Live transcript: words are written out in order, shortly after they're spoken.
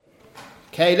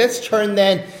Okay, let's turn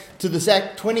then to the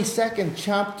 22nd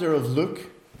chapter of Luke.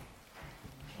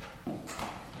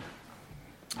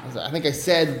 As I think I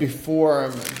said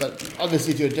before, but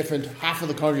obviously to a different half of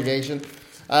the congregation.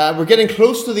 We're getting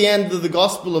close to the end of the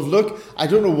Gospel of Luke. I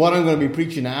don't know what I'm going to be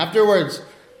preaching afterwards.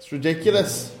 It's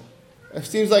ridiculous. It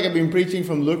seems like I've been preaching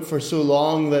from Luke for so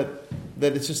long that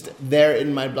it's just there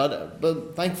in my blood.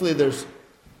 But thankfully there's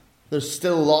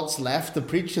still lots left to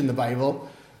preach in the Bible.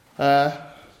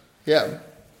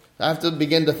 I have to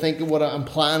begin to think of what I'm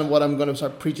planning, what I'm going to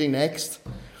start preaching next.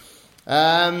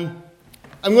 I'm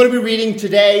going to be reading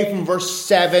today from verse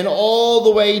 7 all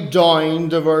the way down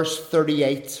to verse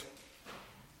 38.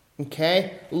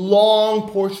 Okay? Long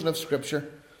portion of Scripture.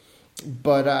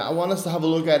 But I want us to have a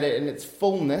look at it in its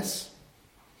fullness.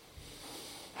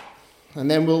 And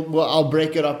then I'll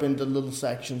break it up into little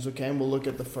sections, okay? And we'll look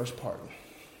at the first part.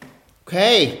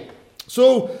 Okay.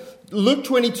 So, Luke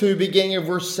 22, beginning at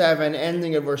verse 7,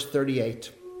 ending at verse 38.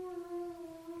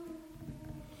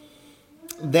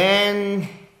 Then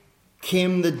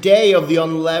came the day of the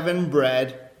unleavened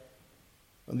bread,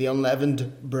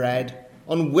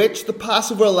 on which the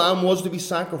Passover lamb was to be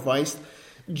sacrificed.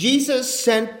 Jesus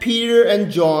sent Peter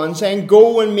and John, saying,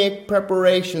 "Go and make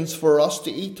preparations for us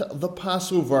to eat the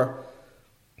Passover."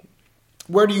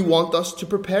 "Where do you want us to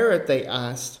prepare it?" they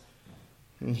asked.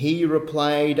 And he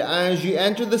replied, "As you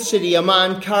enter the city, a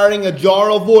man carrying a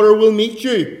jar of water will meet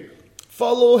you.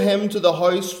 Follow him to the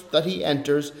house that he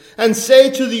enters, and say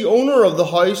to the owner of the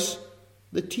house,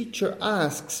 'The teacher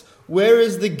asks, where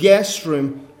is the guest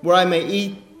room where I may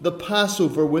eat the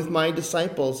Passover with my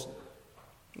disciples?'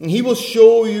 And he will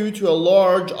show you to a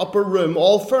large upper room,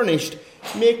 all furnished.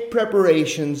 Make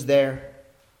preparations there."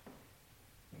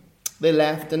 They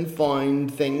left and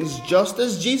found things just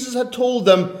as Jesus had told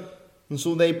them, and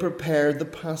so they prepared the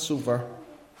Passover.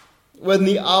 When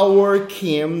the hour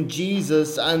came,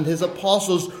 Jesus and his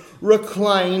apostles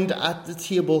reclined at the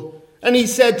table, and he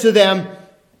said to them,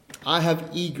 "I have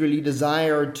eagerly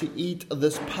desired to eat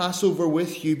this Passover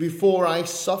with you before I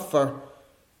suffer.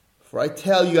 For I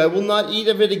tell you, I will not eat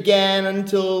of it again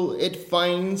until it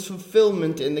finds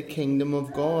fulfillment in the kingdom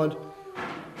of God."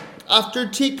 After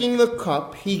taking the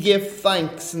cup, he gave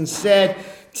thanks and said,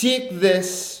 "Take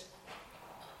this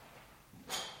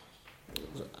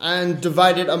and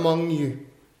divide it among you.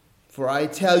 For I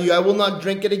tell you, I will not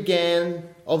drink it again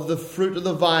of the fruit of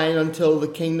the vine until the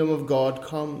kingdom of God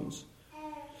comes."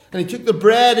 And he took the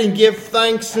bread and gave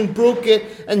thanks and broke it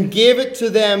and gave it to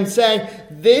them, saying,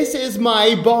 "This is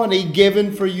my body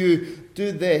given for you.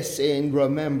 Do this in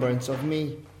remembrance of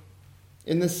me."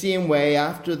 In the same way,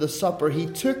 after the supper, he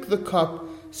took the cup,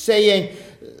 saying,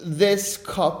 "This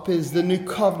cup is the new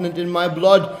covenant in my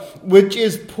blood, which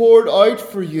is poured out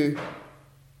for you.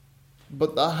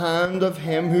 But the hand of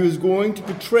him who is going to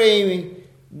betray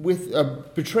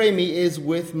me is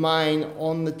with mine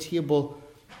on the table.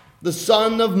 The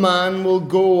Son of Man will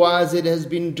go as it has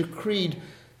been decreed,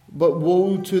 but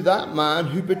woe to that man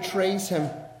who betrays him."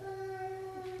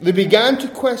 They began to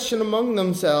question among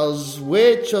themselves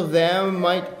which of them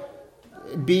might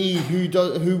be who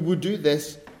would do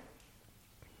this.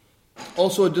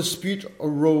 Also a dispute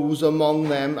arose among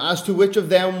them as to which of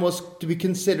them was to be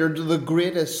considered the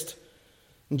greatest.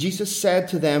 And Jesus said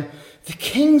to them, "The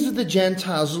kings of the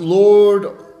Gentiles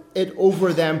lord it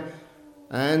over them,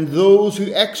 and those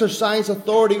who exercise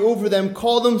authority over them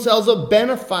call themselves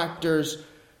benefactors.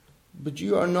 But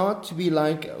you are not to be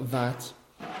like that.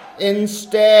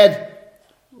 Instead,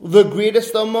 the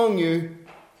greatest among you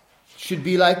should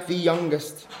be like the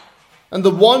youngest, and the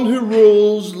one who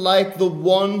rules like the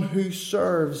one who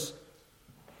serves.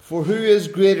 For who is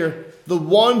greater, the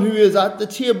one who is at the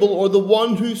table or the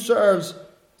one who serves?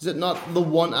 Is it not the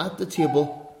one at the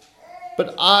table?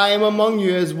 But I am among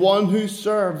you as one who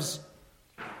serves.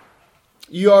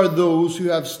 You are those who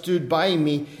have stood by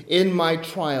me in my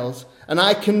trials, and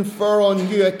I confer on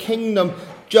you a kingdom,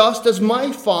 just as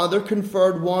my Father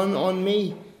conferred one on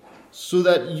me, so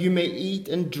that you may eat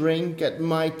and drink at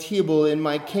my table in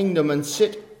my kingdom and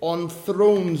sit on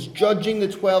thrones, judging the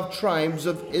 12 tribes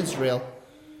of Israel.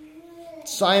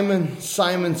 Simon,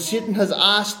 Simon, Satan has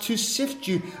asked to sift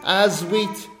you as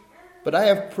wheat, but I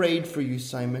have prayed for you,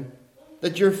 Simon,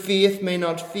 that your faith may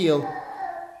not fail.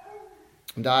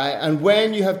 And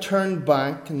when you have turned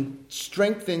back, and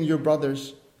strengthen your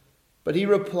brothers." But he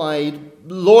replied,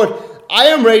 "Lord, I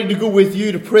am ready to go with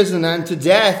you to prison and to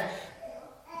death."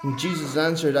 And Jesus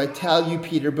answered, "I tell you,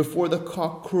 Peter, before the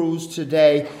cock crows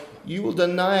today, you will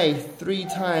deny 3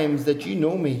 times that you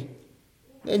know me."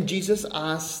 Then Jesus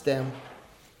asked them,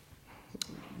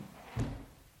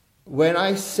 when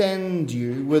I sent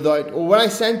you without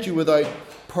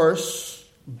purse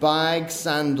bag,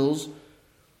 sandals.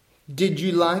 Did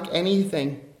you lack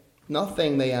anything?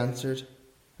 Nothing, they answered.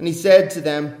 And he said to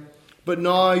them, but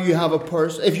now you have a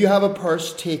purse. If you have a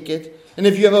purse, take it. And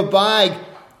if you have a bag,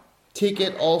 take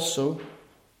it also.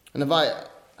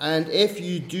 And if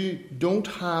you don't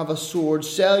have a sword,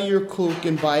 sell your cloak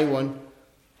and buy one.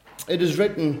 It is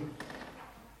written,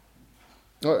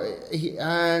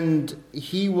 and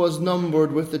he was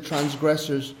numbered with the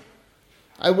transgressors.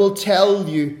 I will tell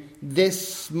you,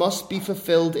 this must be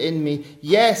fulfilled in me.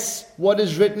 Yes, what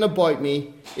is written about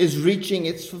me is reaching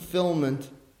its fulfillment.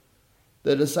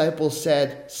 The disciples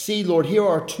said, see, Lord, here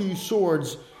are 2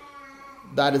 swords.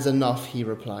 That is enough, he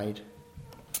replied.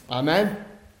 Amen.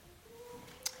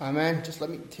 Amen. Just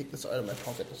let me take this out of my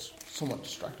pocket. It's somewhat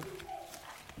distracting.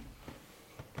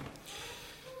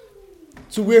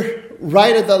 So we're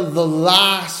right at the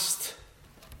last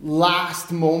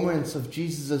moments of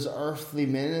Jesus' earthly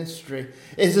ministry.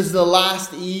 This is the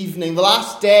last evening, the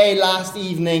last day, last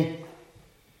evening.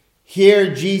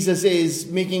 Here Jesus is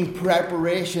making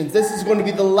preparations. This is going to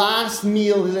be the last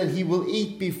meal that he will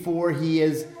eat before he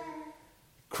is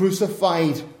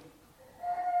crucified.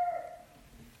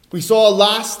 We saw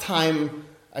last time,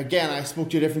 again, I spoke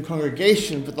to a different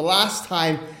congregation, but the last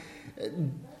time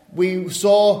we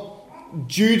saw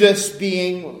Judas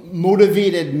being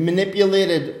motivated,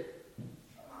 manipulated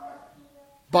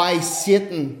by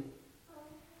Satan.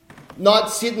 Not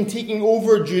Satan taking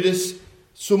over Judas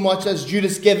so much as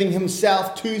Judas giving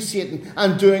himself to Satan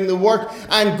and doing the work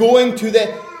and going to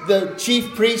the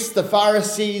chief priests, the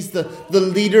Pharisees, the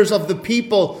leaders of the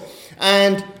people,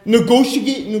 and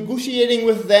negotiating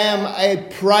with them a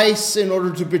price in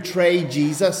order to betray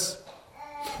Jesus.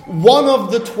 One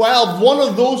of the 12, one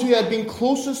of those who had been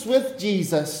closest with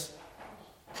Jesus,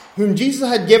 whom Jesus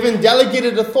had given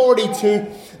delegated authority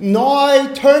to,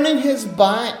 now turning his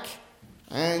back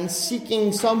and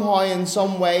seeking somehow in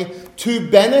some way to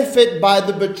benefit by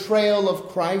the betrayal of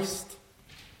Christ.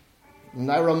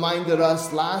 And I reminded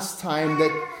us last time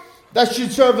that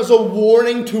should serve as a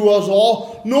warning to us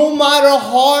all. No matter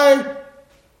how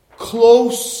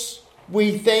close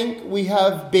we think we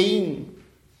have been,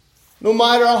 no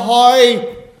matter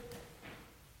how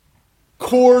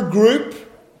core group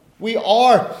we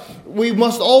are, we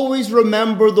must always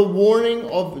remember the warning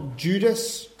of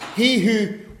Judas. He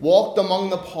who walked among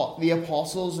the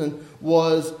apostles and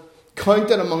was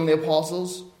counted among the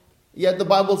apostles. Yet the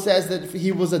Bible says that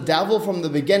he was a devil from the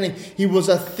beginning. He was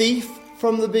a thief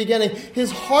from the beginning.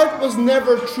 His heart was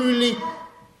never truly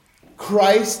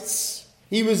Christ's.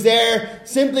 He was there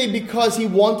simply because he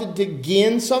wanted to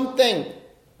gain something.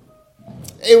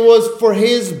 It was for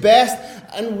his best.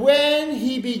 And when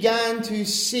he began to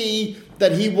see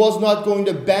that he was not going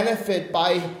to benefit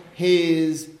by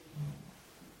his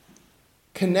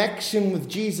connection with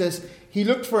Jesus, he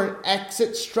looked for an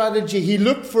exit strategy. He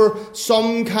looked for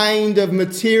some kind of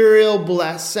material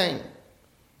blessing.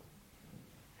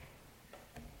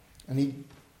 And he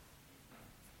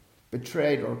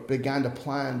betrayed or began to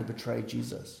plan to betray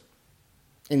Jesus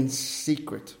in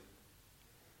secret.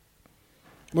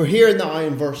 We're here now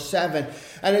in verse 7,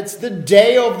 and it's the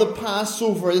day of the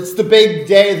Passover. It's the big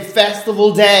day, the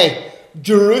festival day.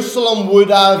 Jerusalem would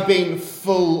have been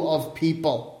full of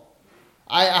people.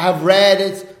 I have read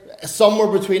it somewhere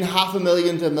between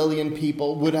 500,000 to 1 million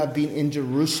people would have been in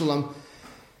Jerusalem.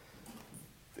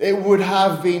 It would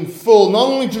have been full. Not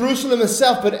only Jerusalem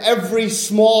itself, but every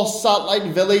small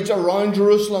satellite village around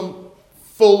Jerusalem,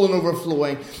 full and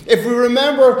overflowing. If we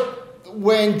remember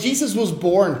when Jesus was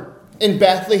born in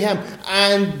Bethlehem,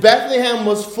 and Bethlehem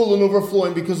was full and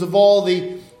overflowing because of all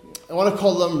the, I want to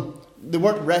call them, they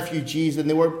weren't refugees and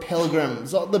they weren't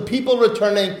pilgrims. The people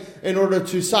returning in order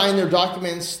to sign their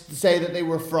documents to say that they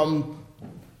were from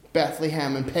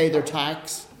Bethlehem and pay their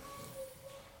tax.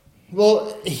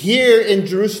 Well, here in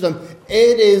Jerusalem,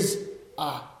 it is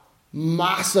a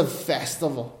massive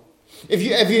festival. If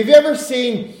you've ever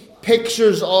seen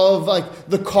pictures of like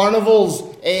the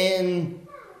carnivals in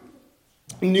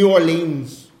New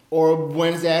Orleans or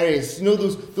Buenos Aires, you know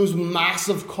those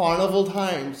massive carnival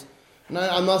times. Now,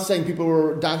 I'm not saying people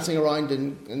were dancing around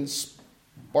in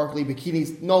sparkly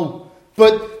bikinis. No.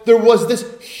 But there was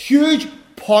this huge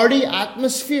party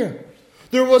atmosphere.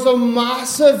 There was a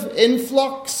massive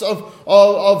influx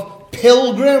of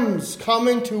pilgrims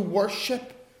coming to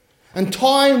worship. And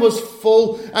town was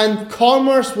full and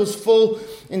commerce was full.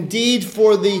 Indeed,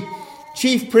 for the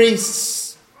chief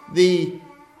priests, the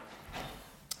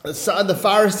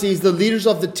Pharisees, the leaders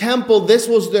of the temple, this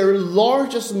was their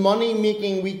largest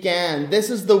money-making weekend. This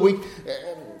is the week.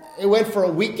 It went for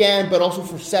a weekend, but also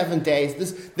for 7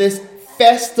 days. This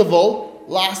festival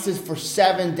lasted for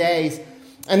 7 days.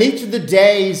 And each of the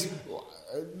days,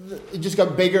 it just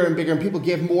got bigger and bigger, and people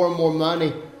gave more and more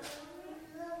money.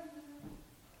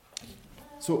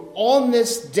 So on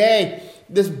this day,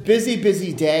 this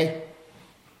busy day,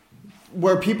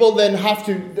 where people then have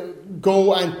to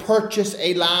go and purchase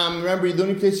a lamb. Remember, the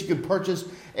only place you could purchase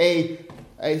a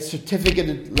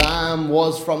certificated lamb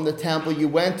was from the temple. You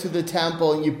went to the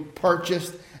temple and you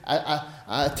purchased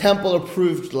a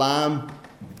temple-approved lamb,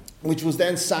 which was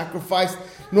then sacrificed.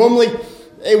 Normally,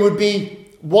 it would be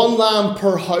one lamb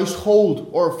per household,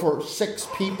 or for 6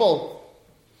 people.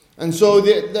 And so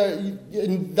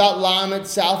that lamb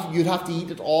itself, you'd have to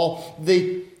eat it all.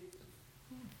 The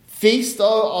feast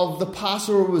of the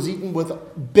Passover was eaten with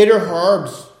bitter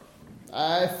herbs.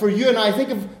 For you and I, think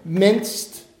of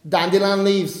minced dandelion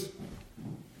leaves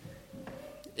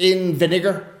in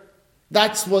vinegar.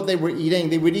 That's what they were eating.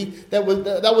 They would eat, that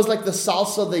was like the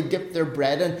salsa they dipped their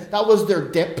bread in. That was their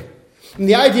dip. And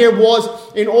the idea was,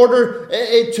 in order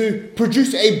to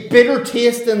produce a bitter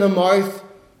taste in the mouth,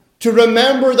 to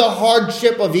remember the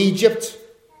hardship of Egypt,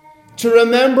 to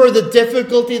remember the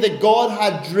difficulty that God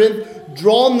had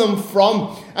drawn them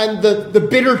from, and the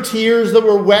bitter tears that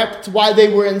were wept while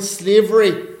they were in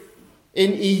slavery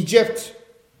in Egypt.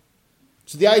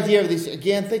 So the idea of this,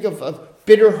 again, think of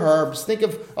bitter herbs. Think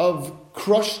of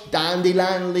crushed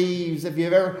dandelion leaves. If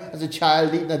you've ever, as a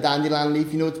child, eaten a dandelion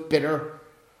leaf, you know it's bitter.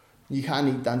 You can't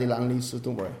eat dandelion leaves, so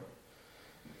don't worry.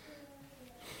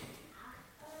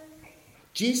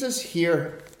 Jesus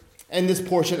here in this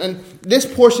portion, and this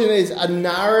portion is a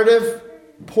narrative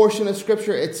portion of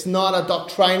Scripture. It's not a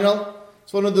doctrinal.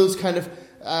 It's one of those kind of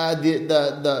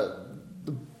the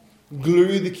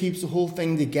glue that keeps the whole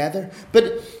thing together.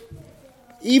 But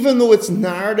even though it's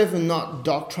narrative and not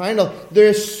doctrinal, there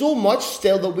is so much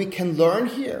still that we can learn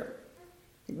here.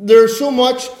 There's so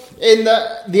much in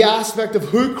the aspect of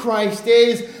who Christ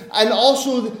is, and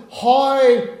also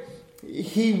how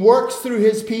He works through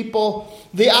His people,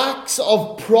 the acts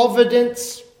of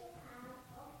providence.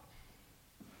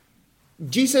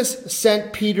 Jesus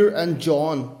sent Peter and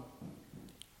John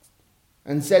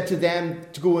and said to them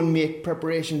to go and make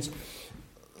preparations.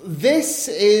 This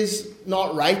is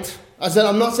not right. As in,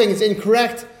 I'm not saying it's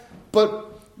incorrect,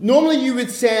 but normally you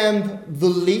would send the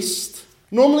least.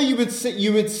 Normally you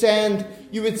would send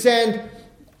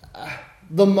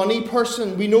the money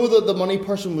person. We know that the money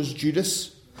person was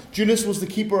Judas. Judas was the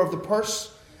keeper of the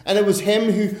purse, and it was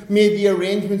him who made the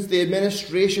arrangements, the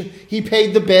administration. He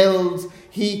paid the bills.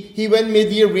 He went and made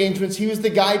the arrangements. He was the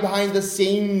guy behind the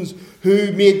scenes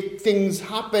who made things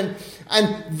happen.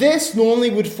 And this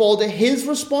normally would fall to his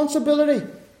responsibility.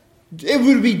 It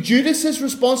would be Judas's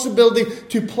responsibility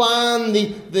to plan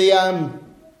the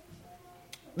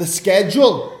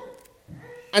schedule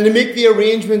and to make the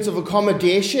arrangements of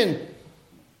accommodation,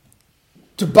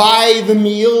 to buy the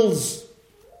meals,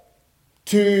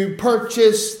 to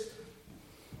purchase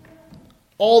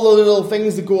all the little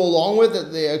things that go along with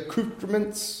it, the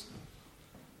accoutrements.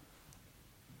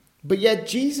 But yet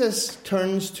Jesus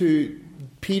turns to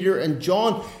Peter and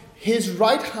John, his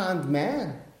right-hand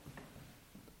men.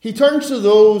 He turns to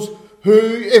those who,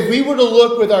 if we were to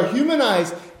look with our human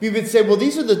eyes, we would say, well,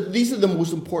 these are the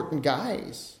most important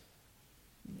guys.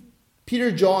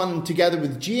 Peter, John, together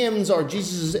with James, are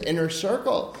Jesus' inner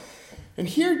circle. And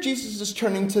here Jesus is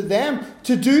turning to them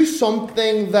to do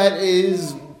something that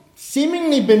is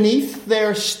seemingly beneath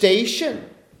their station,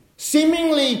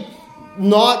 seemingly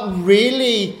not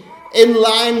really in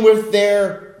line with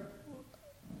their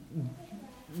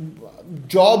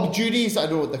job duties. I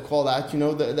don't know what they call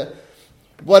that,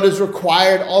 what is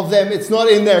required of them. It's not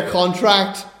in their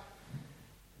contract.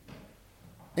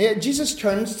 And yet Jesus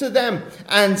turns to them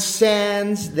and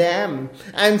sends them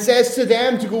and says to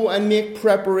them to go and make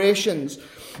preparations.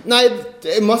 Now,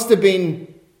 it must have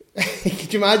been,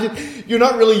 could you imagine? You're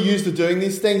not really used to doing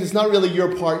these things. It's not really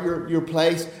your part, your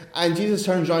place. And Jesus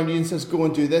turns around to you and says, go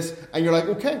and do this. And you're like,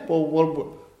 okay,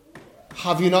 well,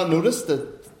 have you not noticed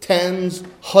that tens,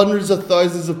 hundreds of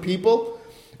thousands of people?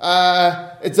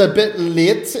 It's a bit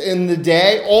late in the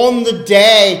day. On the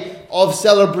day of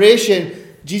celebration,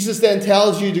 Jesus then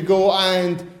tells you to go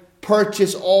and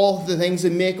purchase all the things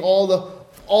and make all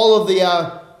of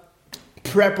the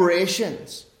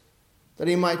preparations that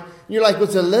he might. You're like, well,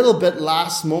 it's a little bit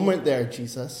last moment there,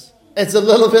 Jesus. It's a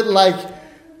little bit like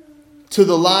to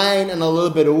the line and a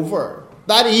little bit over.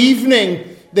 That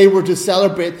evening they were to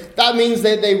celebrate. That means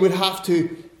that they would have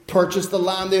to purchase the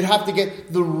lamb. They'd have to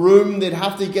get the room. They'd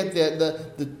have to get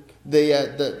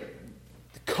the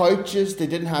couches. They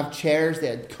didn't have chairs. They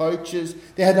had couches.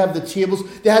 They had to have the tables.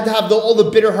 They had to have all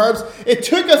the bitter herbs. It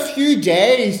took a few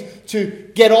days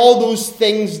to get all those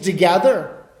things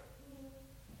together.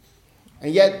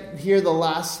 And yet, here the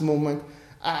last moment,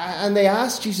 and they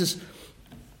ask Jesus,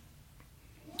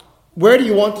 where do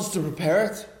you want us to prepare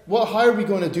it? How are we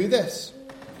going to do this?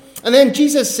 And then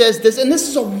Jesus says this, and this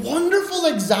is a wonderful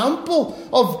example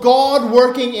of God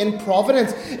working in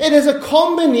providence. It is a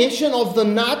combination of the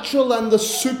natural and the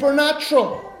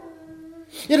supernatural.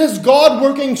 It is God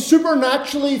working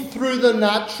supernaturally through the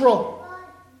natural.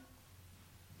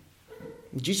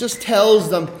 Jesus tells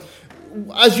them,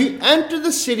 as you enter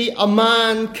the city, a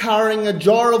man carrying a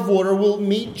jar of water will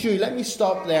meet you. Let me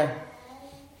stop there.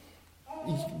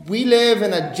 We live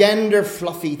in a gender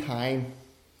fluffy time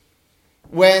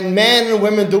when men and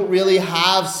women don't really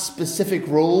have specific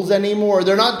roles anymore.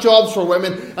 They're not jobs for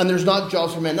women and there's not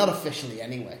jobs for men, not officially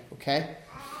anyway, okay?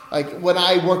 Like when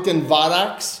I worked in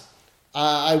Varax,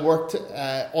 I worked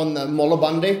on the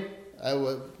Mullabundy,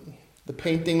 the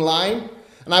painting line,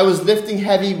 and I was lifting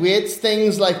heavy weights,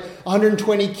 things like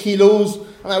 120 kilos,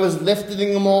 and I was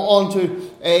lifting them all onto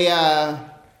a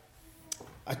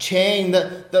chain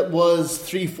that was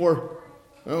 3-4,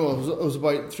 it was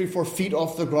about 3-4 feet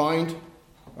off the ground,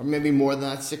 or maybe more than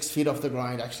that, 6 feet off the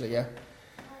ground actually, yeah.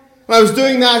 And I was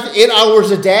doing that 8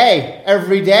 hours a day,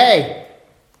 every day,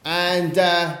 and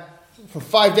for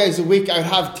 5 days a week I would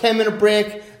have a 10-minute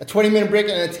break, a 20-minute break,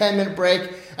 and a 10-minute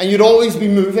break, and you'd always be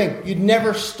moving, you'd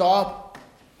never stop.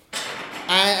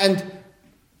 And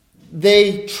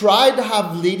they tried to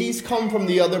have ladies come from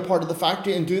the other part of the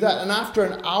factory and do that. And after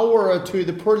an hour or two,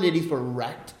 the poor ladies were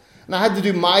wrecked. And I had to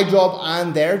do my job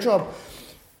and their job.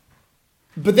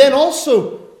 But then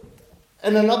also,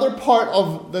 in another part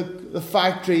of the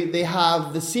factory, they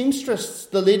have the seamstress,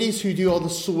 the ladies who do all the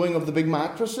sewing of the big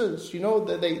mattresses. You know,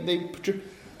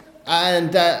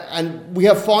 and we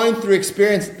have found through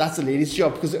experience that's a lady's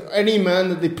job, because any man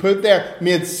that they put there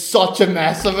made such a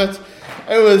mess of it.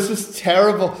 It was just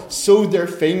terrible. Sewed their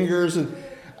fingers and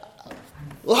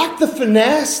lacked the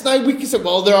finesse. Now we can say,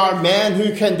 well, there are men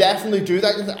who can definitely do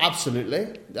that.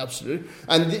 Absolutely.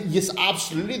 And yes,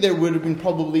 absolutely, there would have been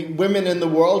probably women in the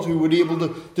world who would be able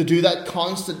to do that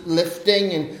constant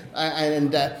lifting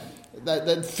and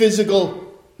that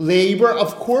physical labour.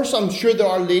 Of course, I'm sure there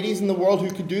are ladies in the world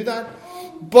who could do that.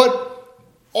 But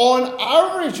on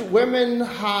average, women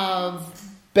have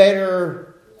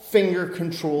better finger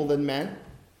control than men.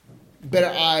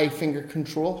 Better eye finger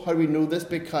control. How do we know this?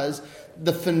 Because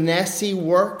the finessey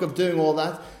work of doing all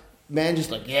that, men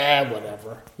just like, yeah,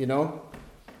 whatever, you know.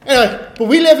 Anyway, but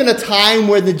we live in a time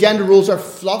where the gender roles are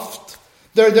fluffed.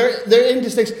 They're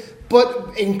indistinct.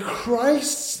 But in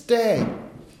Christ's day,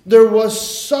 there was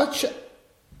such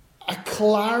a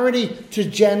clarity to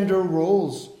gender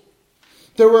roles.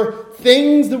 There were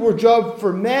things that were jobs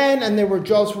for men and there were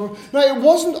jobs for women. Now, it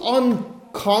wasn't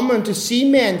uncommon to see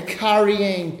men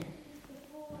carrying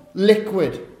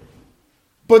liquid,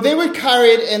 but they would carry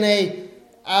it in a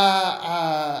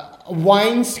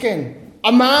wineskin.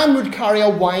 A man would carry a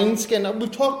wineskin. We've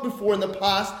talked before in the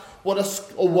past what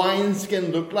a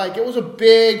wineskin looked like. It was a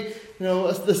big,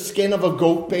 the skin of a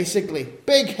goat, basically.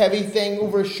 Big, heavy thing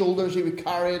over his shoulders. He would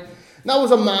carry it. And that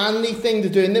was a manly thing to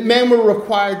do, and the men were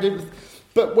required to.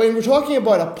 But when we're talking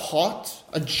about a pot,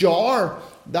 a jar,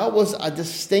 that was a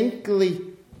distinctly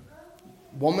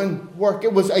woman work.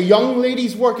 It was a young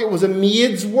lady's work. It was a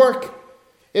maid's work.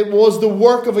 It was the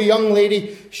work of a young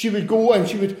lady. She would go and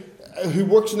who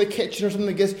works in the kitchen or something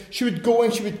like this, she would go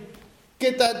and she would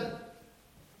get that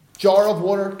jar of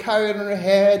water, carry it on her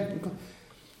head.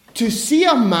 To see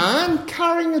a man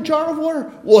carrying a jar of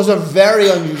water was a very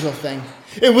unusual thing.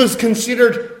 It was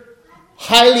considered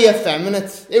highly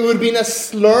effeminate. It would have been a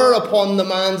slur upon the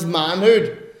man's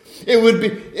manhood. It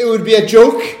would be a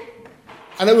joke,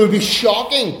 and it would be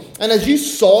shocking. And as you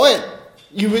saw it,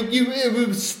 it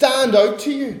would stand out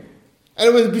to you, and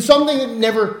it would be something that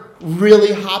never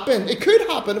really happened. It could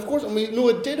happen, of course, and we know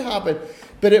it did happen,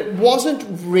 but it wasn't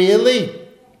really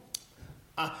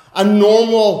a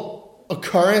normal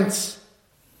occurrence.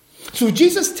 So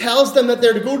Jesus tells them that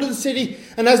they're to go to the city,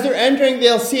 and as they're entering,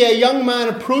 they'll see a young man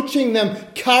approaching them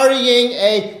carrying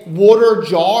a water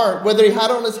jar. Whether he had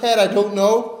it on his head, I don't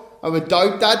know. I would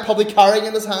doubt that. Probably carrying it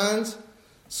in his hands,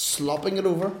 slopping it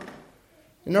over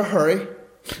in a hurry.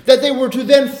 That they were to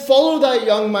then follow that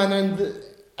young man, and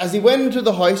as he went into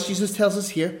the house, Jesus tells us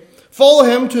here, follow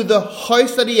him to the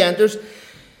house that he enters,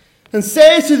 and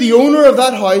say to the owner of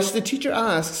that house, the teacher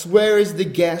asks, where is the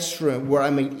guest room where I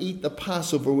might eat the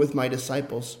Passover with my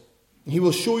disciples? He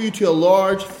will show you to a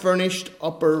large furnished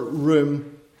upper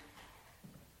room.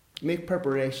 Make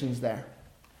preparations there.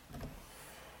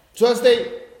 So as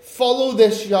they follow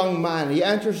this young man, he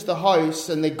enters the house,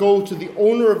 and they go to the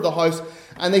owner of the house,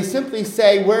 and they simply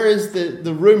say, where is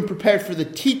the room prepared for the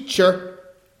teacher?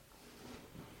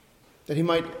 that he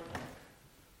might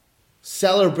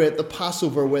celebrate the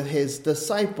Passover with his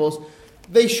disciples,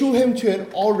 they show him to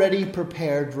an already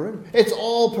prepared room. It's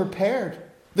all prepared.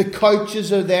 The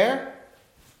couches are there.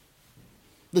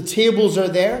 The tables are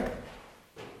there.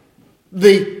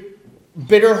 The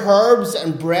bitter herbs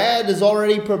and bread is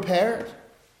already prepared.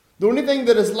 The only thing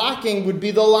that is lacking would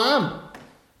be the lamb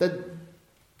that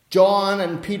John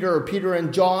and Peter, or Peter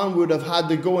and John, would have had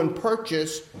to go and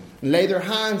purchase and lay their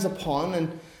hands upon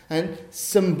and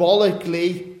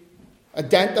symbolically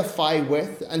identify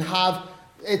with and have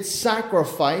it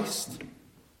sacrificed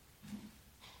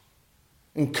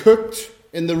and cooked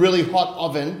in the really hot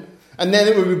oven. And then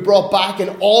it would be brought back,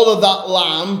 and all of that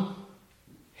lamb,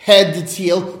 head to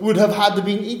tail, would have had to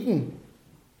be eaten.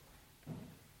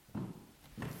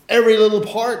 Every little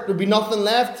part, there'd be nothing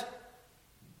left.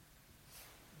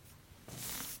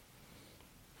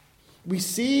 We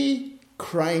see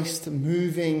Christ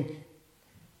moving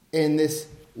in this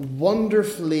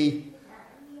wonderfully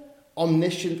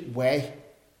omniscient way.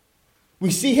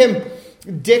 We see him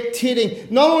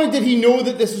dictating. Not only did he know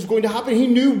that this was going to happen, he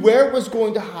knew where it was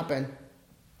going to happen.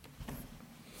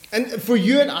 And for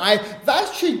you and I,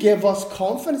 that should give us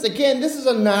confidence. Again, this is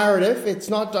a narrative, it's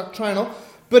not doctrinal,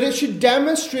 but it should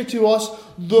demonstrate to us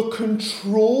the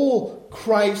control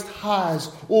Christ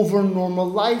has over normal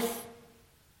life.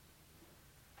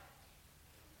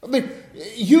 I mean,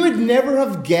 you would never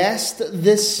have guessed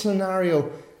this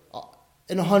scenario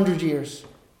in 100 years.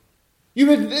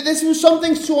 This was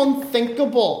something so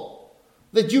unthinkable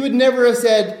that you would never have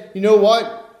said, you know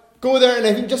what, go there, and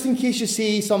I think just in case you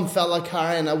see some fella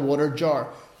carrying a water jar,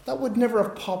 that would never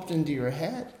have popped into your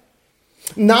head.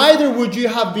 Neither would you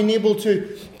have been able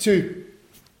to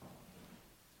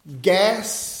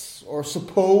guess or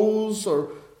suppose or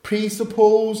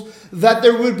presuppose that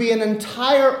there would be an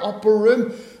entire upper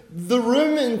room. The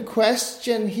room in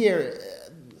question here,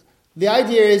 the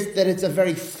idea is that it's a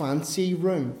very fancy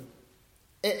room.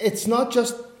 It's not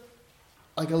just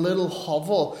like a little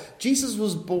hovel. Jesus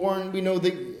was born, we know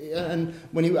that, and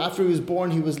after he was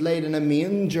born, he was laid in a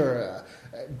manger,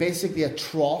 basically a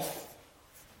trough,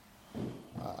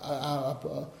 a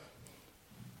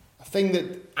thing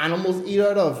that animals eat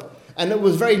out of. And it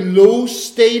was very low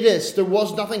status. There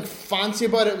was nothing fancy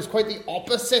about it. It was quite the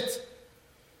opposite.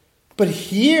 But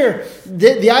here,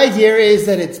 the idea is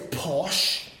that it's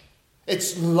posh.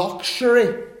 It's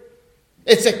luxury.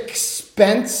 It's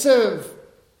expensive.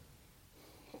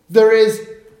 There is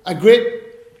a great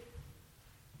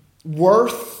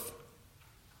worth.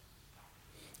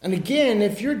 And again,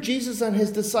 if you're Jesus and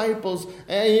his disciples,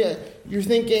 you're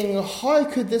thinking, how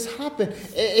could this happen?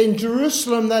 In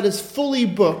Jerusalem, that is fully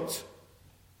booked.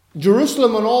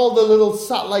 Jerusalem and all the little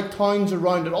satellite towns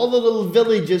around it, all the little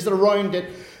villages around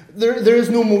it, there is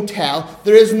no motel.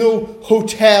 There is no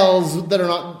hotels that are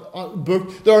not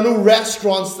booked. There are no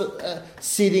restaurants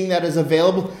seating that is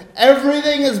available.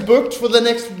 Everything is booked for the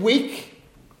next week.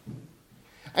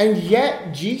 And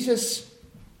yet, Jesus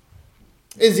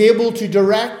is able to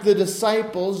direct the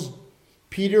disciples,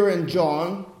 Peter and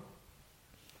John,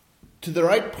 to the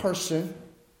right person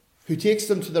who takes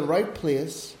them to the right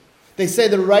place. They say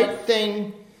the right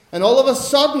thing, and all of a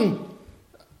sudden,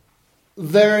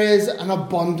 there is an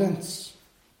abundance.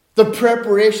 The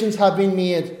preparations have been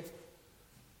made.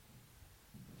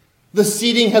 The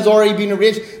seating has already been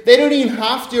arranged. They don't even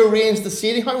have to arrange the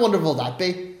seating. How wonderful will that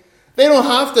be? They don't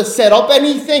have to set up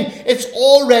anything. It's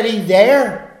already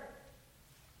there.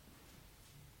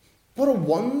 What a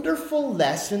wonderful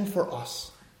lesson for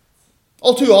us.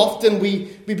 All too often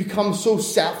we become so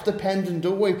self-dependent,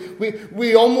 don't we?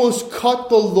 We almost cut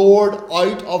the Lord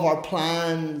out of our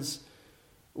plans.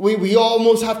 We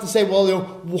almost have to say, well,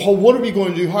 what are we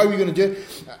going to do? How are we going to do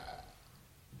it?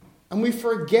 And we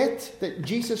forget that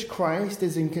Jesus Christ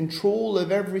is in control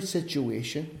of every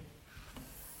situation.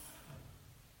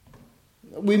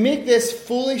 We make this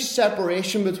foolish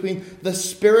separation between the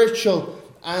spiritual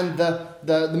and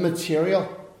the material,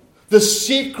 the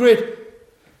sacred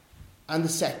and the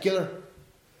secular.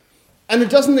 And it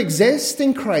doesn't exist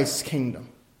in Christ's kingdom.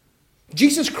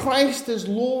 Jesus Christ is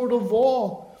Lord of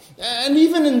all. And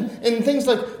even in things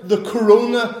like the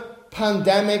corona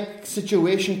pandemic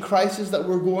situation, crisis that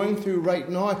we're going through right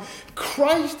now,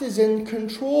 Christ is in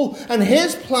control. And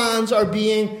his plans are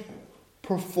being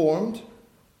performed.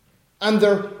 And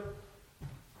they're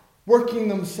working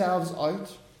themselves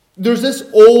out. There's this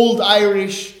old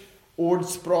Irish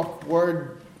ordsprach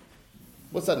word.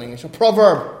 What's that in English? A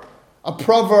proverb. A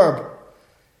proverb.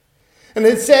 And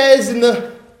it says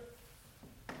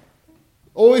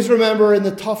always remember, in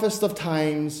the toughest of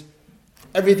times,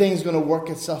 everything's going to work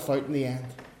itself out in the end.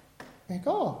 Like,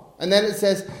 oh. And then it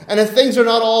says, and if things are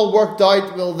not all worked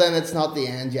out, well, then it's not the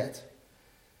end yet.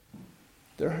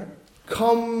 There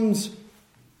comes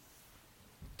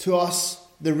to us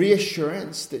the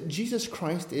reassurance that Jesus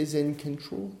Christ is in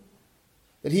control.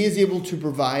 That he is able to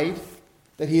provide.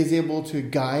 That he is able to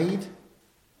guide.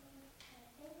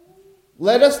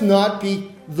 Let us not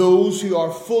be those who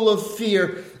are full of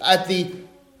fear at the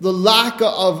lack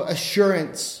of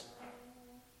assurance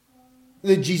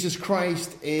that Jesus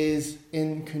Christ is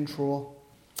in control.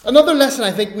 Another lesson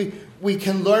I think we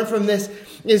can learn from this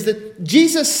is that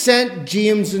Jesus sent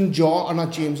James and John, or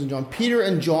not James and John, Peter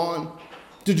and John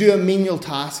to do a menial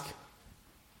task.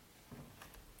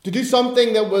 To do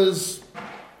something that was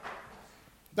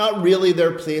not really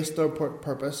their place, their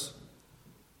purpose.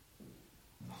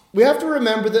 We have to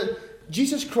remember that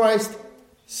Jesus Christ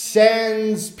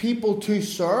sends people to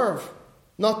serve,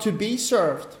 not to be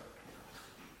served.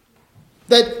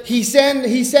 That he's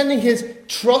sending his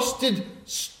trusted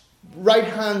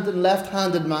right-handed and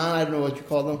left-handed man, I don't know what you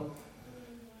call them,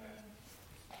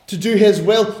 to do his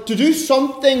will, to do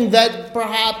something that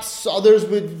perhaps others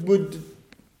would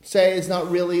say is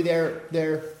not really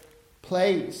their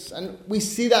place. And we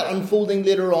see that unfolding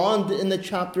later on in the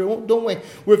chapter, don't we?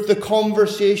 With the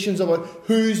conversations about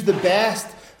who's the best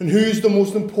and who's the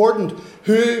most important,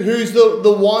 who's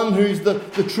the one who's the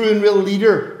true and real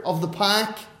leader of the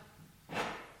pack.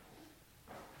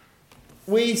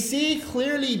 We see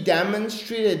clearly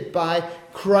demonstrated by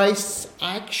Christ's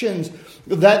actions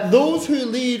that those who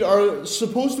lead are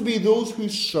supposed to be those who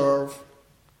serve.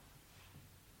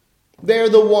 They're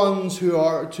the ones who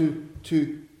are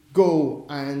to go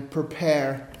and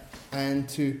prepare and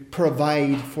to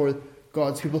provide for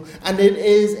God's people. And it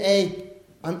is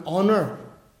an honor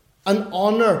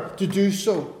to do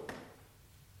so.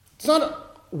 It's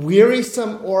not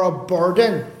wearisome or a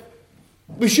burden.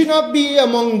 We should not be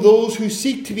among those who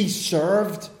seek to be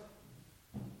served.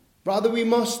 Rather, we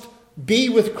must be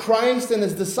with Christ and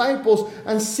his disciples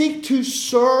and seek to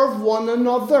serve one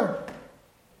another.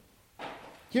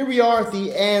 Here we are at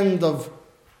the end of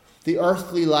the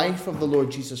earthly life of the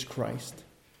Lord Jesus Christ.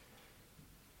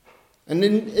 And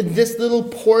in this little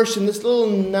portion, this little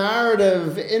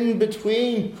narrative in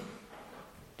between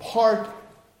part,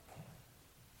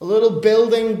 a little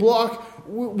building block,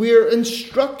 we're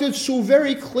instructed so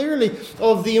very clearly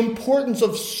of the importance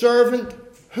of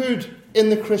servanthood in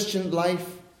the Christian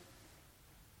life.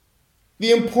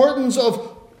 The importance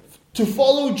of to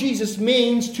follow Jesus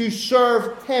means to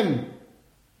serve him.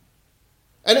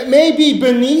 And it may be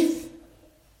beneath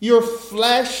your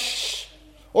flesh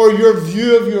or your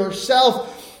view of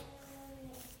yourself,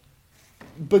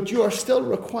 but you are still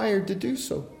required to do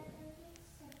so.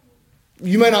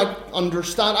 You may not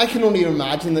understand. I can only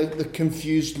imagine the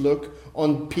confused look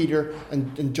on Peter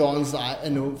and John's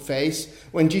face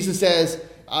when Jesus says,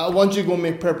 I want you to go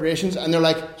make preparations. And they're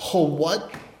like, oh,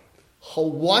 what? Oh,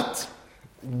 what?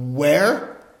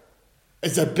 Where?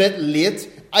 It's a bit late.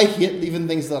 I hate leaving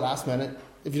things to the last minute.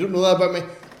 If you don't know that about me,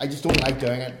 I just don't like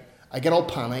doing it. I get all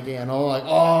panicky and all like,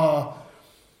 oh.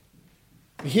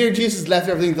 Here Jesus left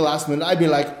everything to the last minute. I'd be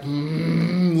like,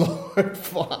 Lord,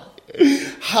 why?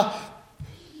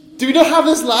 Do we not have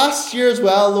this last year as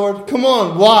well, Lord? Come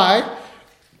on, why?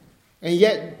 And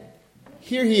yet,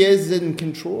 here he is in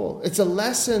control. It's a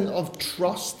lesson of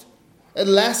trust. A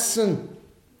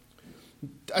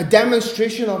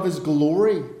demonstration of his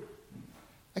glory.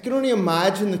 I can only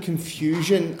imagine the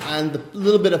confusion and the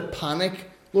little bit of panic.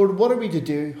 Lord, what are we to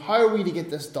do? How are we to get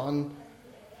this done?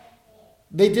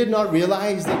 They did not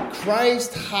realize that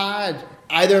Christ had,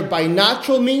 either by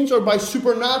natural means or by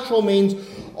supernatural means,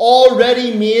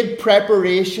 already made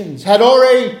preparations, had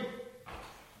already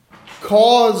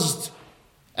caused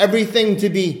everything to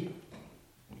be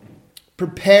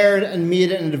prepared and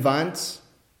made in advance.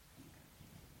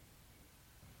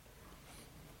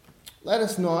 Let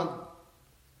us not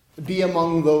be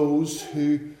among those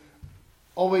who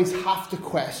always have to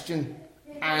question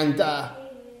and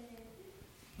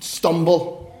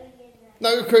stumble.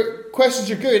 Now,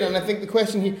 questions are good, and I think the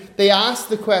question here, they asked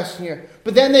the question here,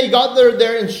 but then they got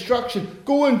their instruction.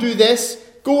 Go and do this,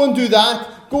 go and do that,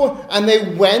 and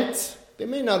they went. They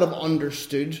may not have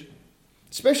understood.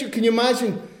 Especially, can you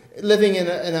imagine living in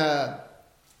a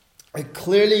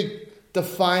clearly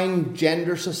defined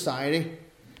gender society,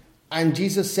 and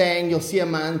Jesus saying, you'll see a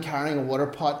man carrying a water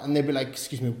pot, and they'd be like,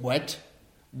 excuse me, what?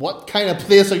 What kind of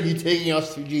place are you taking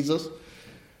us to, Jesus?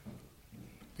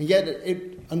 And yet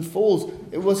it unfolds.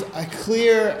 It was a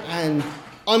clear and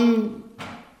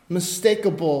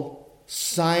unmistakable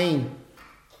sign.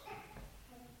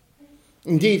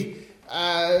 Indeed,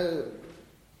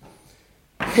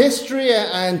 History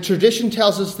and tradition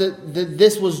tells us that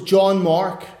this was John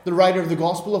Mark, the writer of the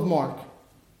Gospel of Mark,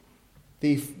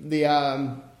 the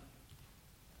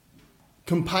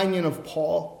companion of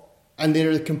Paul, and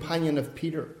later the companion of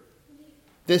Peter.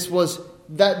 This was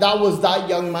that was that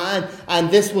young man, and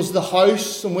this was the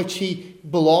house in which he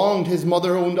belonged. His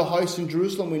mother owned a house in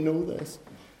Jerusalem. We know this,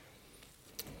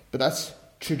 but that's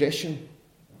tradition.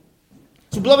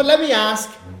 So, beloved, let me ask: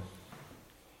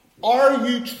 are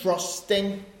you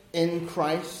trusting in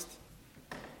Christ?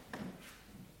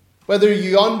 Whether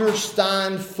you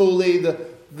understand fully the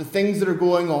things that are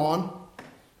going on,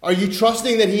 are you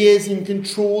trusting that He is in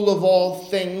control of all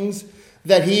things,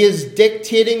 that He is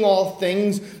dictating all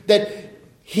things, that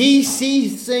He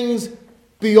sees things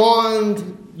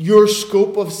beyond your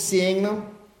scope of seeing them?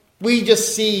 We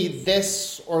just see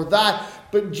this or that,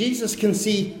 but Jesus can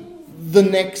see the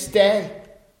next day.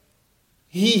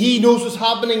 He knows what's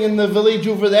happening in the village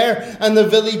over there and the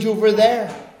village over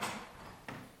there.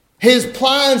 His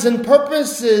plans and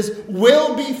purposes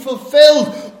will be fulfilled.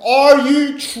 Are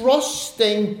you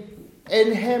trusting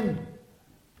in Him?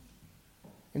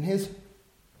 In His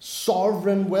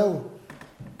sovereign will?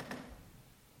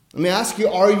 Let me ask you,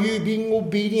 are you being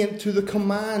obedient to the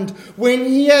command? When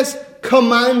He has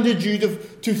commanded you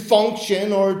to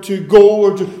function or to go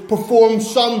or to perform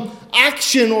some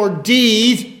action or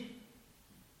deed,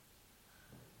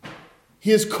 He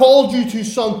has called you to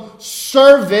some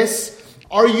service.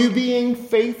 Are you being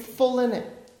faithful in it?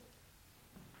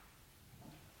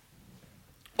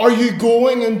 Are you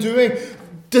going and doing,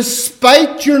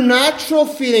 despite your natural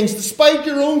feelings, despite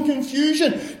your own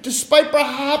confusion, despite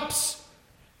perhaps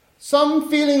some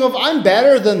feeling of, I'm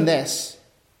better than this.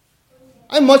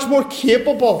 I'm much more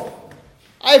capable.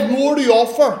 I have more to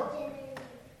offer.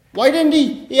 Why didn't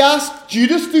he ask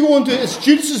Judas to go into it? It's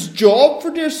Judas's job, for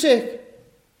dear sake.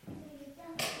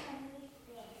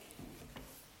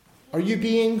 Are you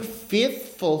being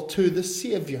faithful to the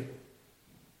Saviour?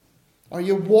 Are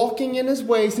you walking in His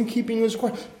ways and keeping His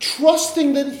word?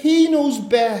 Trusting that He knows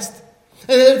best.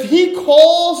 And that if He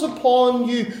calls upon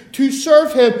you to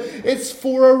serve Him, it's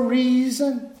for a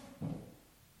reason.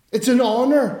 It's an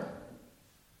honour.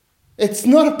 It's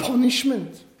not a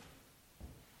punishment.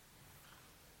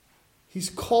 He's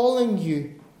calling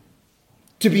you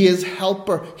to be His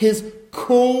helper, His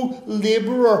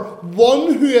co-labourer,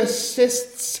 one who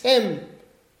assists Him.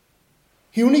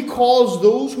 He only calls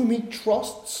those whom He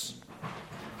trusts.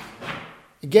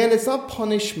 Again, it's not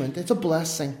punishment, it's a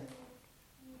blessing.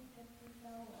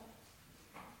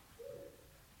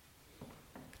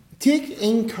 Take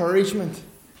encouragement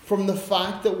from the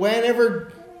fact that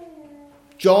whenever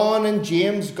John and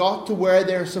James got to where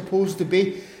they're supposed to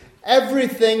be,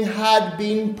 everything had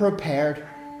been prepared.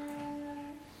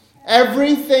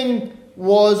 Everything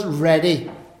was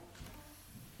ready.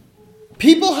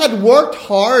 People had worked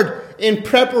hard in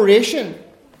preparation.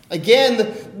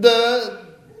 Again,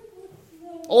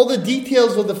 all the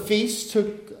details of the feast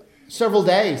took several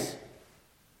days.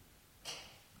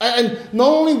 And not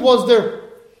only was there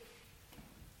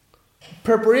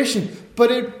preparation,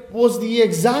 but it was the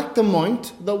exact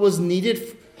amount that was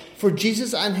needed for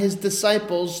Jesus and His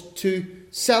disciples to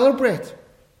celebrate.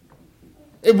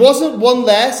 It wasn't one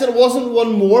less, it wasn't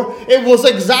one more. It was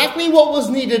exactly what was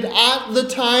needed at the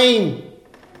time.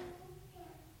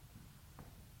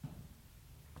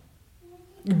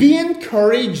 Be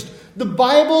encouraged. The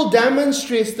Bible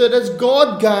demonstrates that as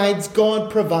God guides, God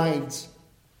provides.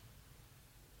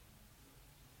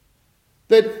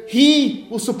 That He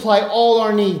will supply all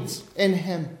our needs in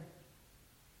Him.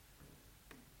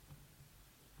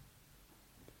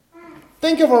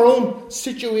 Think of our own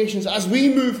situations as we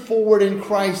move forward in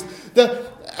Christ,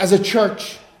 as a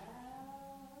church.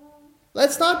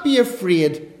 Let's not be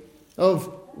afraid of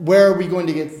where are we going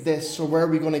to get this or where are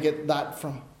we going to get that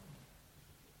from.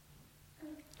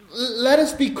 Let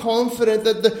us be confident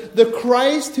that the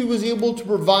Christ who was able to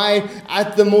provide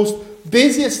at the most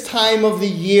busiest time of the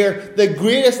year, the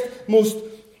greatest, most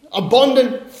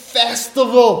abundant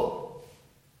festival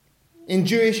in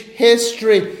Jewish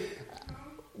history,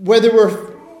 where there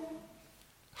were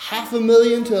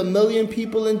 500,000 to 1 million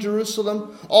people in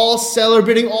Jerusalem, all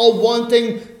celebrating, all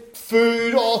wanting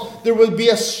food, there will be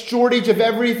a shortage of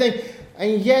everything.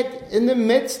 And yet, in the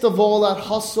midst of all that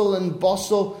hustle and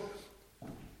bustle,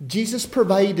 Jesus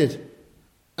provided,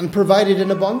 and provided in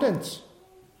abundance.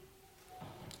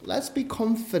 Let's be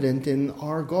confident in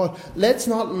our God. Let's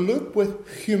not look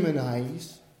with human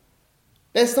eyes.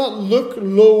 Let's not look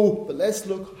low, but let's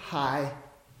look high.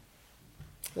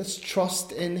 Let's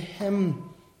trust in Him.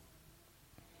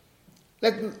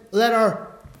 Let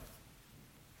our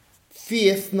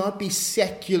faith not be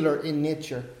secular in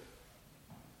nature.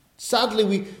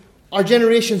 Sadly, our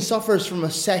generation suffers from a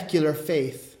secular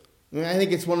faith. I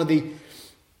think it's one of the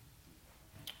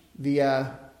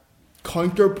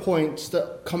counterpoints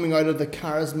that coming out of the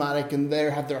charismatic, and they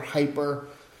have their hyper,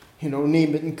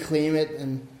 name it and claim it.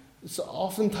 And so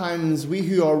oftentimes we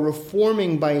who are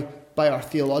reforming by our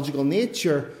theological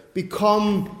nature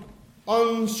become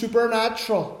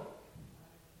unsupernatural.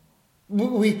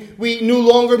 We no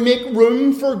longer make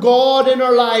room for God in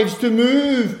our lives to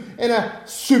move in a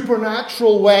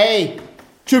supernatural way,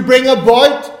 to bring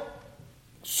about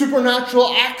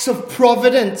supernatural acts of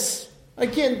providence.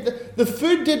 Again, the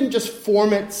food didn't just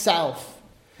form itself.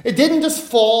 It didn't just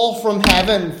fall from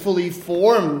heaven fully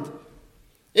formed.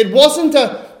 It wasn't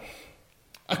a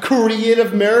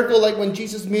creative miracle like when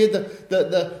Jesus made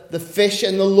the fish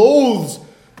and the loaves.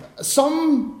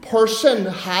 Some person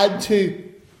had to,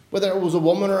 whether it was a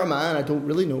woman or a man, I don't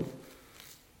really know.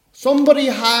 Somebody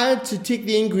had to take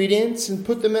the ingredients and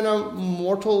put them in a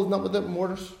mortar,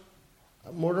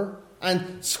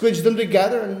 and squidge them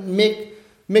together and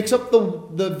mix up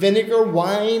the vinegar,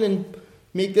 wine, and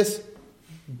make this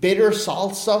bitter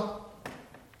salsa.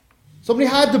 Somebody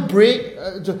had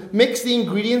to mix the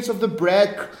ingredients of the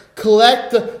bread,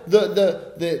 collect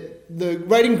the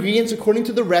right ingredients according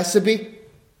to the recipe,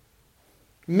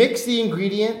 mix the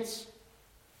ingredients,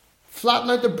 flatten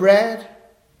out the bread.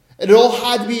 It all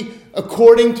had to be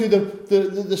according to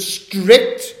the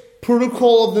strict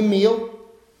protocol of the meal.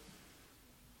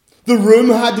 The room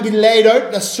had to be laid out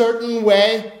in a certain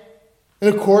way in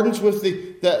accordance with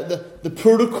the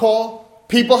protocol.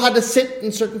 People had to sit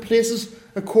in certain places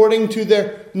according to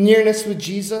their nearness with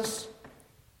Jesus.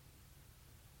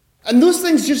 And those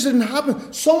things just didn't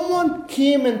happen. Someone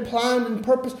came and planned and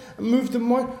purposed and moved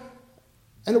them out.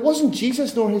 And it wasn't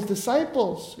Jesus nor his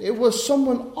disciples. It was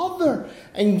someone other.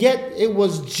 And yet it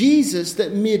was Jesus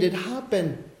that made it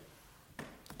happen.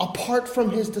 Apart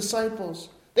from his disciples.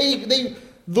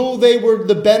 Though they were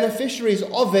the beneficiaries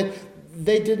of it,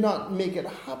 they did not make it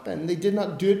happen. They did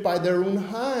not do it by their own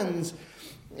hands.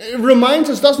 It reminds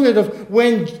us, doesn't it, of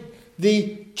when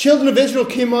the children of Israel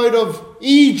came out of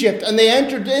Egypt and they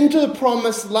entered into the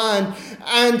promised land,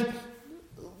 and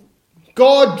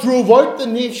God drove out the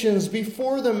nations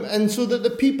before them, and so that the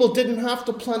people didn't have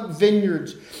to plant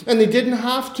vineyards and they didn't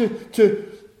have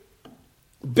to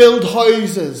build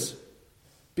houses,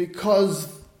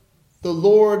 because the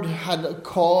Lord had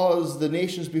caused the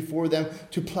nations before them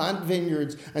to plant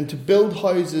vineyards and to build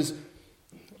houses,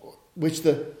 which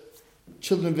the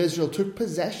children of Israel took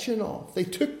possession of. They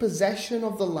took possession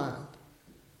of the land.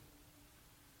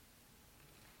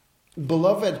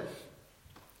 Beloved,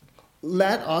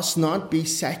 let us not be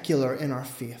secular in our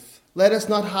faith. Let us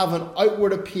not have an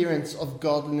outward appearance of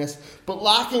godliness, but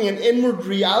lacking an inward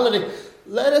reality.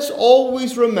 Let us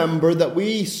always remember that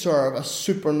we serve a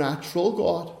supernatural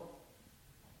God.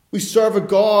 We serve a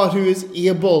God who is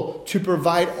able to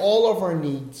provide all of our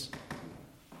needs.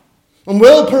 And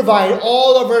will provide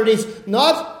all of our needs.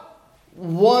 Not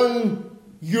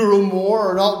 €1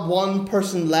 more or not one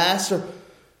person less,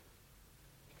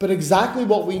 but exactly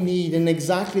what we need in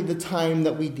exactly the time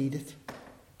that we need it.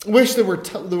 I wish there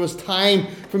was time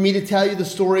for me to tell you the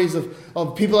stories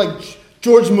of people like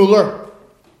George Mueller.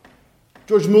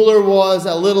 George Mueller was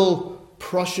a little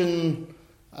Prussian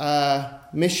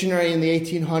missionary in the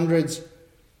 1800s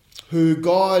who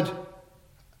God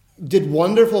did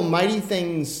wonderful, mighty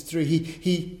things through.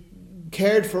 He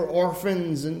cared for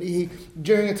orphans, and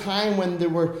during a time when there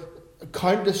were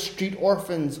countless street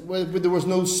orphans, where there was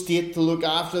no state to look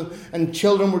after them, and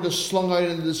children were just slung out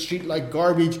into the street like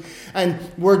garbage. And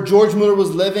where George Mueller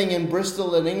was living in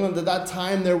Bristol in England at that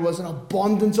time, there was an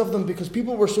abundance of them because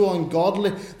people were so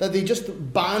ungodly that they just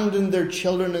abandoned their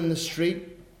children in the street.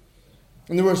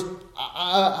 And there was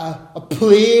a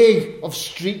plague of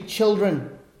street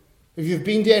children. If you've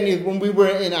been to any, when we were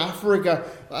in Africa,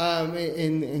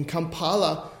 in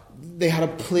Kampala, they had a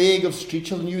plague of street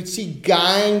children. You would see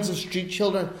gangs of street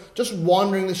children just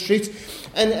wandering the streets.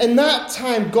 And in that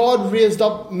time, God raised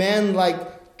up men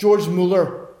like George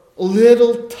Mueller, a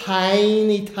little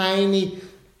tiny,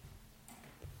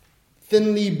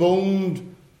 thinly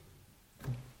boned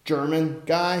German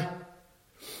guy.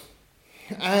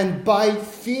 And by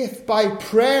faith, by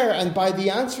prayer, and by the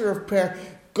answer of prayer,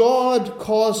 God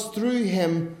caused through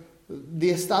him the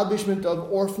establishment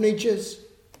of orphanages,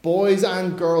 boys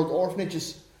and girls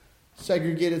orphanages,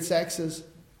 segregated sexes,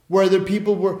 where the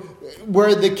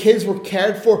kids were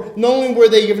cared for. Not only were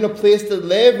they given a place to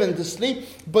live and to sleep,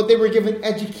 but they were given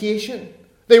education.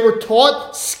 They were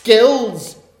taught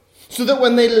skills so that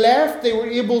when they left, they were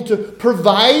able to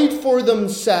provide for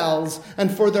themselves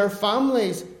and for their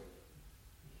families.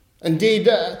 Indeed,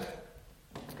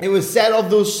 it was said of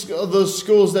those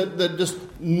schools that just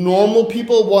normal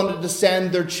people wanted to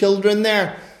send their children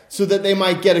there so that they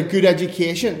might get a good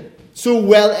education. So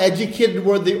well educated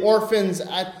were the orphans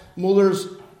at Muller's.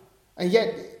 And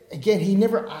yet, again, he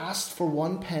never asked for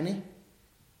one penny.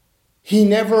 He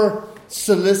never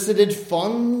solicited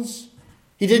funds.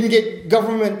 He didn't get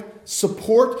government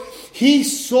support. He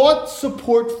sought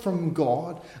support from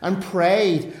God and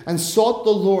prayed and sought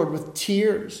the Lord with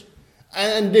tears.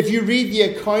 And if you read the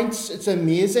accounts, it's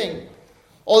amazing.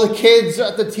 All the kids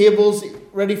are at the tables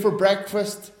ready for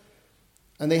breakfast,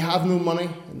 and they have no money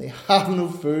and they have no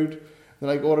food. They're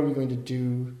like, what are we going to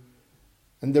do?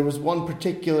 And there was one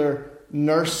particular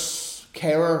nurse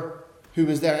carer who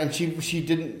was there, and she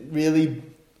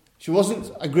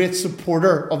wasn't a great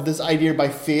supporter of this idea by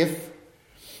faith.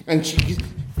 And she's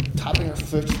tapping her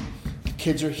foot. The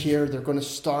kids are here. They're going to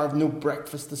starve. No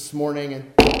breakfast this morning.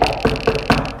 And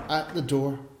at the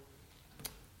door.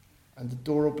 And the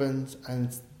door opens,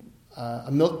 and a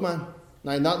milkman.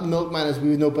 Now, not the milkman as we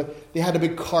would know, but they had a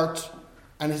big cart.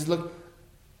 And he said, look,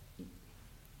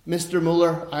 Mr.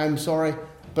 Muller, I'm sorry,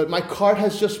 but my cart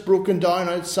has just broken down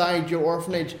outside your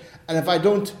orphanage. And if I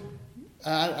don't,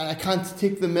 I can't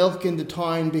take the milk into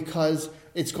town because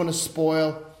it's going to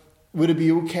spoil. Would it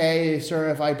be okay, sir,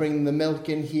 if I bring the milk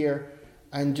in here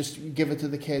and just give it to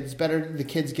the kids? Better the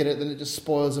kids get it than it just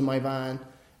spoils in my van.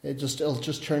 It'll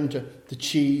just turn to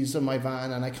cheese in my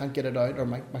van and I can't get it out, or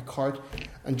my cart.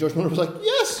 And George Muller was like,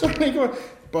 yes, sorry.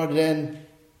 Brought it in,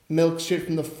 milk straight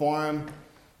from the farm.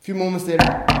 A few moments later,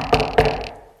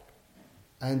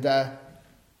 and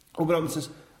opened up and says,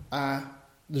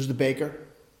 there's the baker.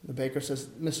 The baker says,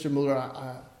 Mr. Muller,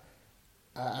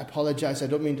 I apologize, I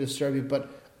don't mean to disturb you, but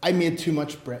I made too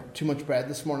much bread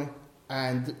this morning,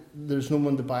 and there's no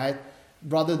one to buy it.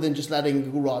 Rather than just letting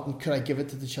it go rotten, could I give it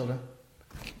to the children?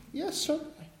 Yes,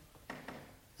 certainly.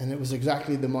 And it was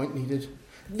exactly the amount needed.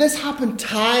 This happened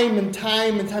time and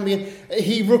time and time again.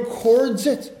 He records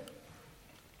it.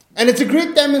 And it's a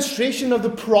great demonstration of the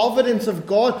providence of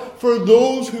God for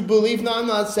those who believe. Now, I'm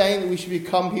not saying that we should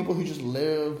become people who just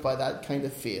live by that kind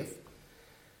of faith.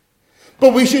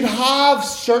 But we should have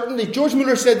certainty. George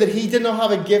Muller said that he did not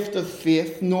have a gift of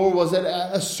faith, nor was it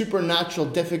a supernatural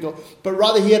difficult, but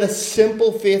rather he had a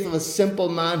simple faith of a simple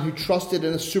man who trusted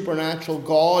in a supernatural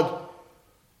God.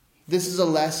 This is a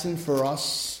lesson for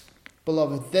us,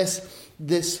 beloved.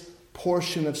 This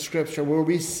portion of Scripture where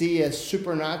we see a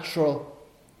supernatural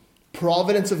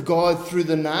providence of God through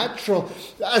the natural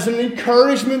as an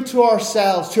encouragement to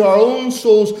ourselves, to our own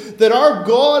souls, that our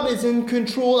God is in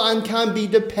control and can be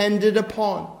depended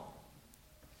upon.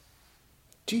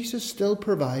 Jesus still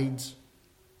provides.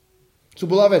 So,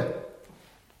 beloved,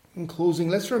 in closing,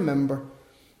 let's remember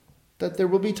that there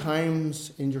will be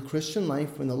times in your Christian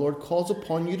life when the Lord calls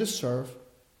upon you to serve.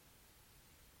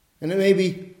 And it may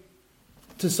be,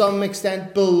 to some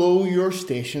extent, below your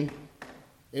station.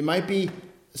 It might be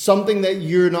something that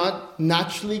you're not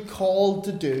naturally called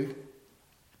to do.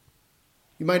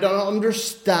 You might not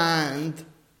understand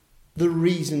the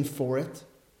reason for it.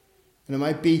 And it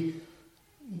might be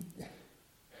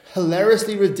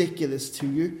hilariously ridiculous to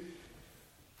you.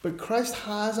 But Christ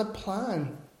has a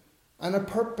plan and a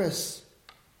purpose.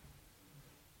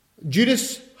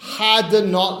 Judas had to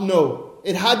not know.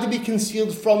 It had to be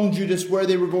concealed from Judas where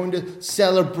they were going to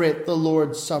celebrate the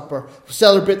Lord's Supper,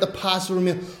 celebrate the Passover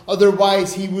meal.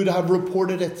 Otherwise, he would have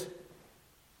reported it.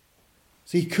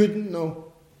 So he couldn't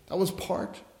know. That was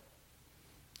part.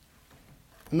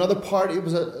 Another part, it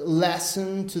was a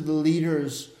lesson to the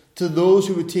leaders, to those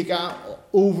who would take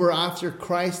over after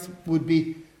Christ would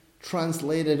be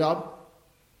translated up.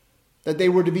 That they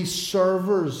were to be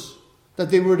servers. That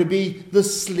they were to be the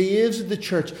slaves of the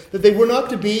church. That they were not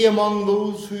to be among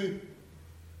those who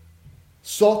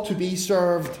sought to be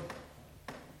served.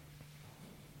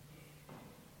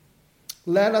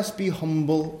 Let us be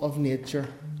humble of nature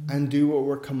and do what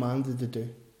we're commanded to do.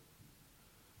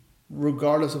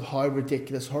 Regardless of how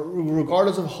ridiculous,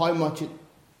 regardless of how much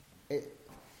it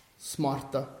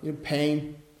smarta,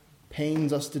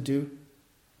 pains us to do.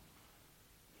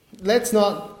 Let's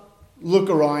not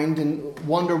look around and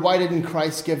wonder, why didn't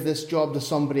Christ give this job to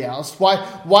somebody else? Why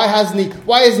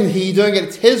isn't he doing it?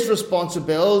 It's his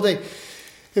responsibility.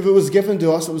 If it was given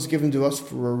to us, it was given to us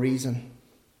for a reason.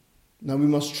 Now we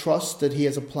must trust that he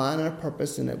has a plan and a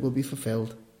purpose, and it will be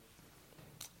fulfilled.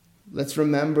 Let's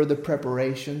remember the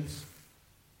preparations.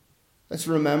 Let's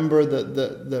remember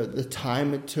the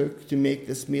time it took to make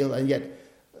this meal, and yet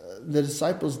the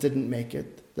disciples didn't make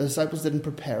it. The disciples didn't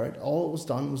prepare it. All it was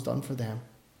done for them.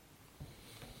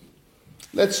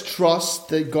 Let's trust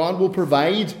that God will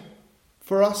provide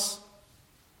for us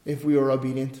if we are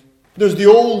obedient. There's the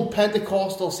old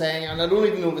Pentecostal saying, and I don't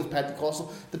even know if it's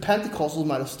Pentecostal. The Pentecostals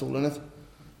might have stolen it.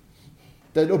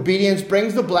 That obedience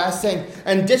brings the blessing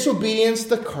and disobedience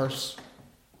the curse.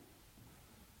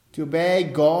 To obey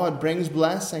God brings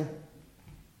blessing.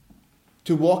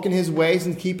 To walk in His ways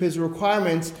and keep His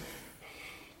requirements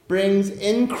brings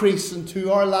increase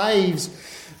into our lives.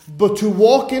 But to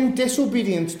walk in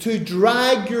disobedience, to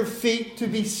drag your feet, to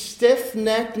be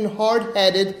stiff-necked and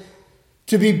hard-headed,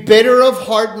 to be bitter of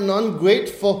heart and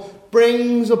ungrateful,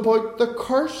 brings about the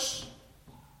curse.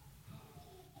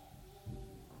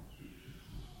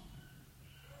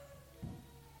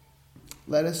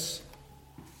 Let us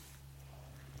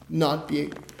not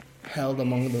be held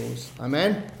among those.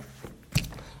 Amen.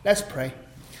 Let's pray.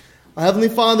 Our Heavenly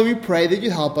Father, we pray that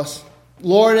you help us.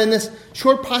 Lord, in this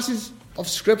short passage of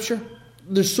Scripture,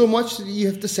 there's so much that you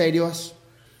have to say to us.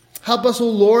 Help us, O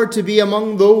Lord, to be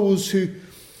among those who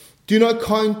do not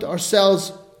count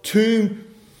ourselves too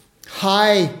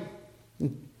high,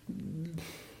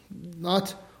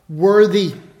 not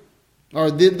worthy,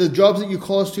 or the jobs that you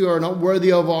call us to are not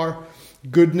worthy of our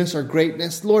goodness or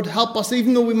greatness. Lord, help us,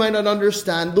 even though we might not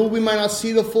understand, though we might not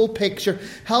see the full picture,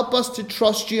 help us to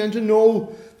trust you and to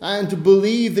know and to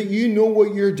believe that you know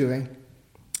what you're doing.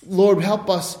 Lord, help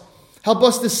us. Help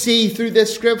us to see through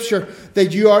this Scripture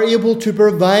that you are able to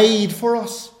provide for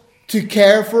us, to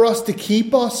care for us, to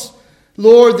keep us.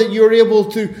 Lord, that you're able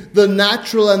to, the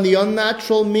natural and the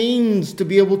unnatural means, to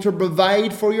be able to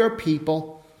provide for your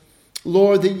people.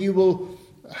 Lord, that you will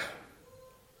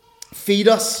feed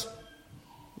us.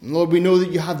 Lord, we know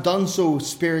that you have done so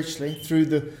spiritually through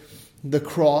the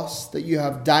cross, that you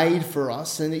have died for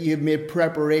us and that you have made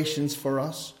preparations for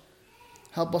us.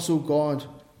 Help us, O God,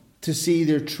 to see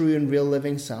their true and real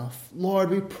living self. Lord,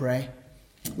 we pray.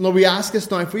 Lord, we ask this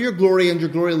now for your glory and your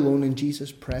glory alone in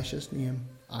Jesus' precious name.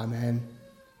 Amen.